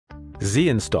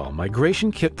Zinstall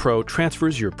Migration Kit Pro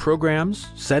transfers your programs,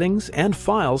 settings, and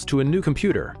files to a new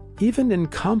computer, even in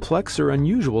complex or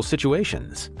unusual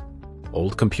situations.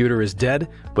 Old computer is dead,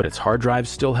 but its hard drive's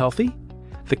still healthy?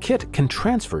 The kit can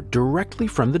transfer directly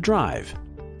from the drive.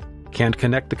 Can't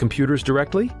connect the computers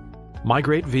directly?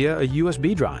 Migrate via a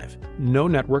USB drive. No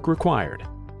network required.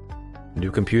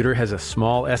 New computer has a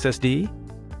small SSD?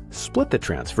 Split the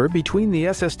transfer between the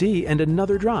SSD and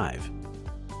another drive.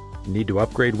 Need to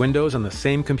upgrade Windows on the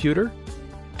same computer?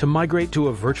 To migrate to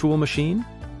a virtual machine?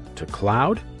 To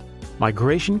cloud?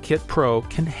 Migration Kit Pro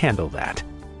can handle that.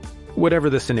 Whatever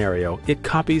the scenario, it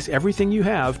copies everything you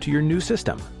have to your new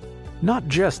system. Not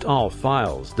just all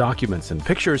files, documents, and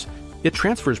pictures, it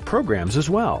transfers programs as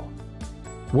well.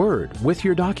 Word with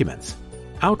your documents,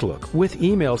 Outlook with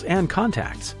emails and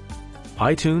contacts,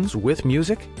 iTunes with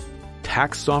music,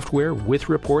 tax software with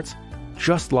reports,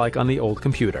 just like on the old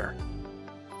computer.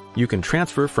 You can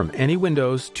transfer from any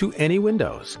Windows to any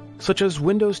Windows, such as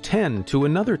Windows 10 to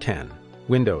another 10,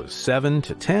 Windows 7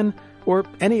 to 10, or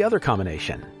any other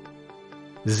combination.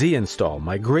 Zinstall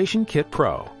Migration Kit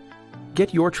Pro.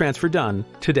 Get your transfer done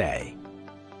today.